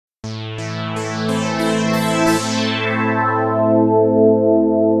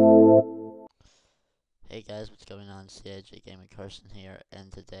going on? CIJ Gaming Carson here, and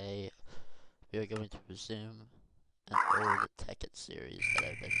today we are going to resume an old Tekkit series that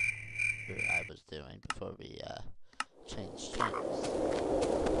I was doing before we changed channels.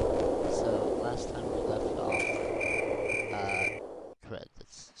 So last time we left off, crud,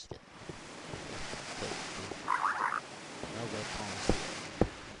 let's skip. No way, phones here.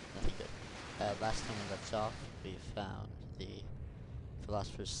 Nothing good. Last time we left off, we found the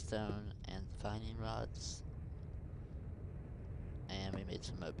Philosopher's Stone and Divining Rods, and we made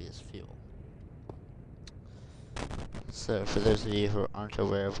some Mobius fuel. So, for those of you who aren't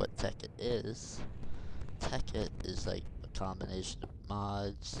aware of what Tekkit is like a combination of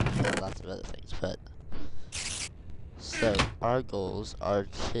mods and lots of other things, but so our goals are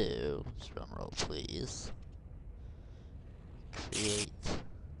to, drumroll please, create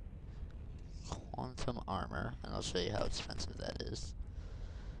quantum armor, and I'll show you how expensive that is.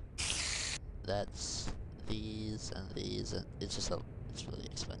 That's these, and it's really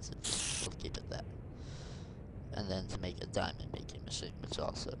expensive. We'll keep it that. And then to make a diamond making machine, which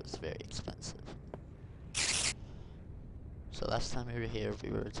also is very expensive. So last time we were here,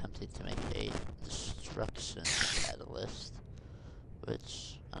 we were attempting to make a destruction catalyst,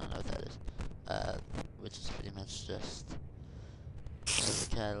 which, I don't know what that is, which is pretty much just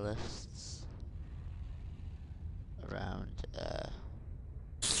the catalysts around,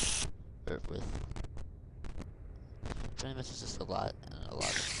 with pretty much just a lot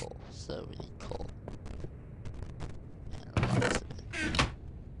of coal, so we need coal. And lots of it.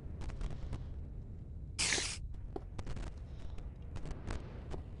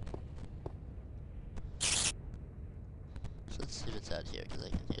 So let's see if it's out here, because I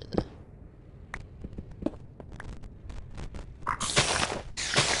can hear that.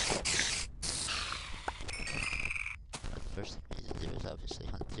 First thing we need to do is obviously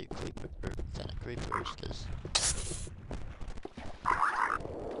hunt 10 creepers, because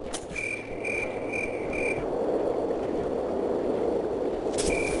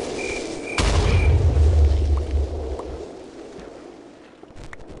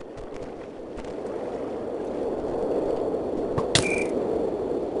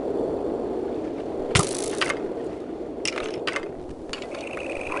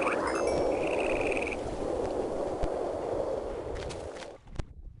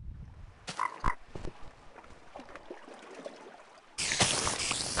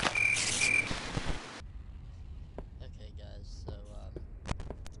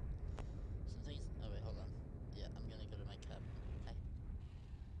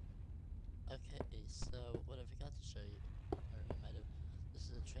so what I forgot to show you, or I might have, this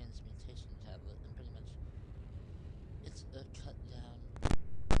is a transmutation tablet, and pretty much it's a cut down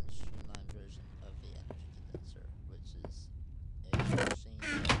and streamlined version of the energy condenser, which is a machine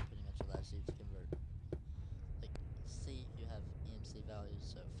that pretty much allows you to convert, like, C, you have EMC values,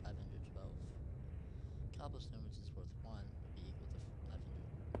 so 512 cobblestone, which is worth 1, would be equal to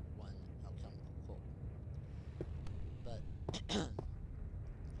 501 alchemical coal. But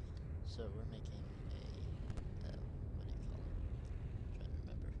so we're making a, what do you call it? I'm trying to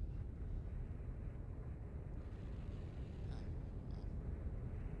remember.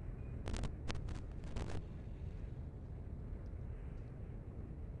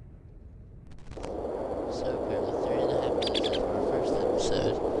 So apparently 3.5 minutes into our first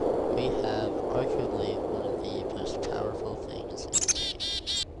episode, we have arguably one of the most powerful things in the game.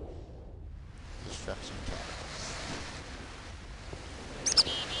 Destruction catalyst.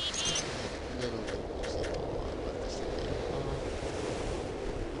 Little bit of example on what this will do.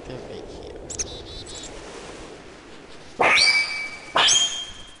 We'll go right here.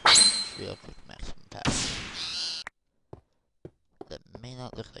 Real quick maximum power. That may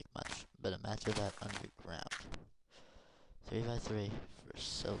not look like much, but imagine that underground. 3x3 for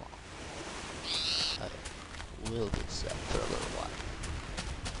so long. I will get set for a little while.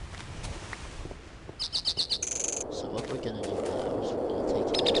 So what we're gonna do now is we're gonna take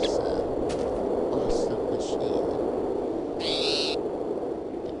this awesome machine.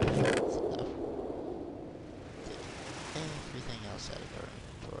 Get rid of it though. Take everything else out of our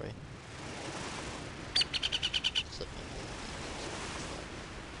inventory. Except maybe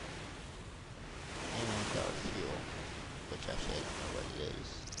and our fuel, which actually I don't know what it is.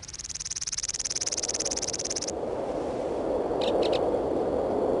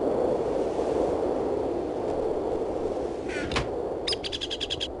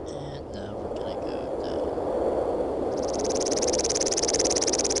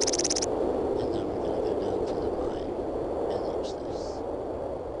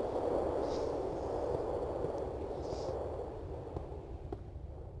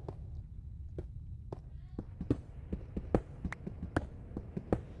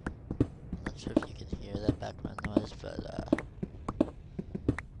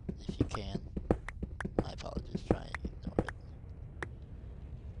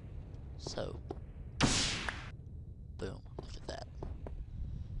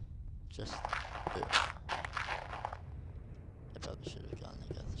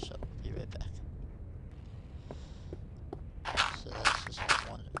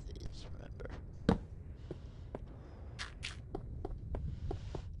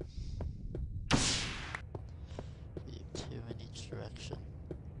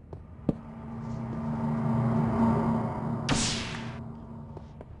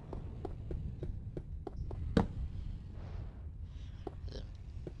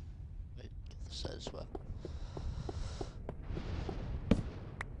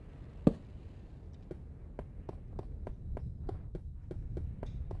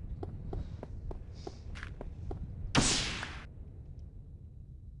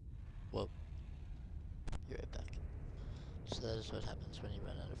 is what happens when you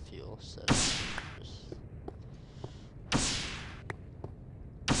run out of fuel, so just...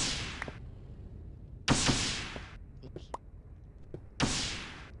 Oops.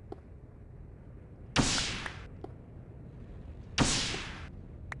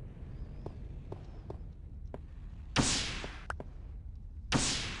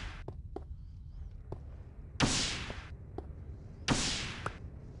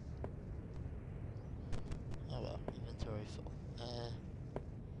 Oh well, inventory full.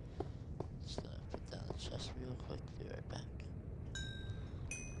 Just gonna put down the chest real quick, be right back.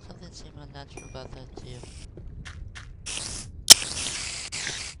 Something seem unnatural about that to you?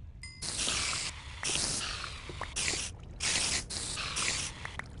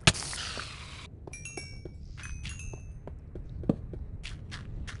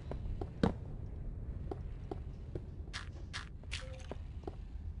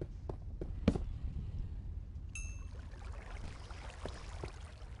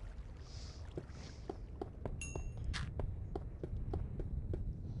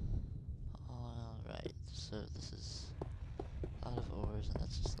 Alright, so this is a lot of ores and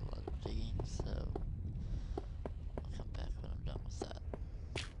that's just a lot of digging, so I'll come back when I'm done with that.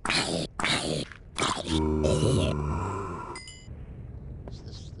 So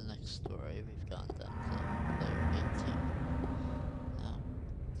this is the next story. We've gone down to layer 18 now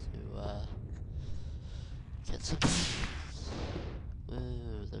to get some diamonds. Ooh,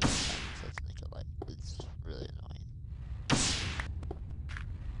 there's no diamonds. Let's make a light. It's really annoying.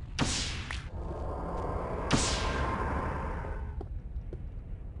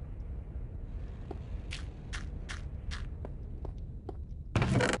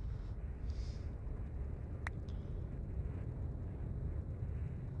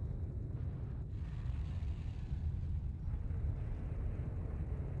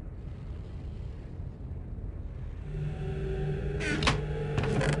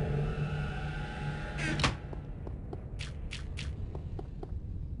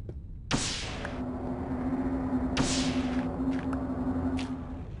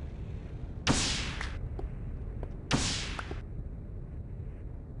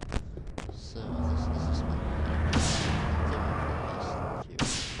 So this is what I'm doing for the past few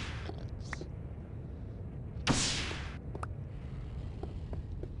minutes.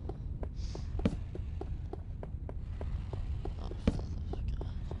 Oh, for the love of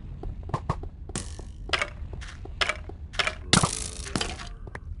God.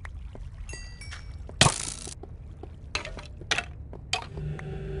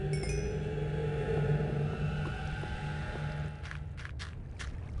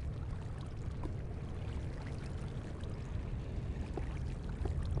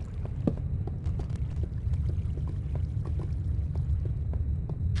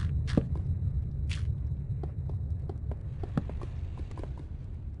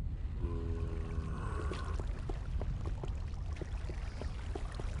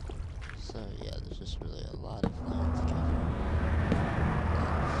 So yeah, there's just really a lot of land to cover. A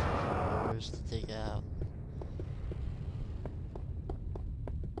lot of ores to dig out.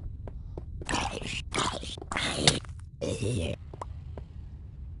 Alright,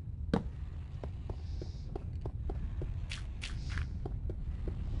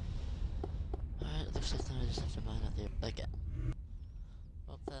 it looks like now I just have to mine out there again.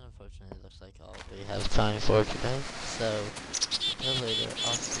 Well, that unfortunately looks like all we have time for today. So, until later,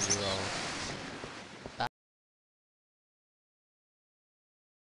 I'll see you all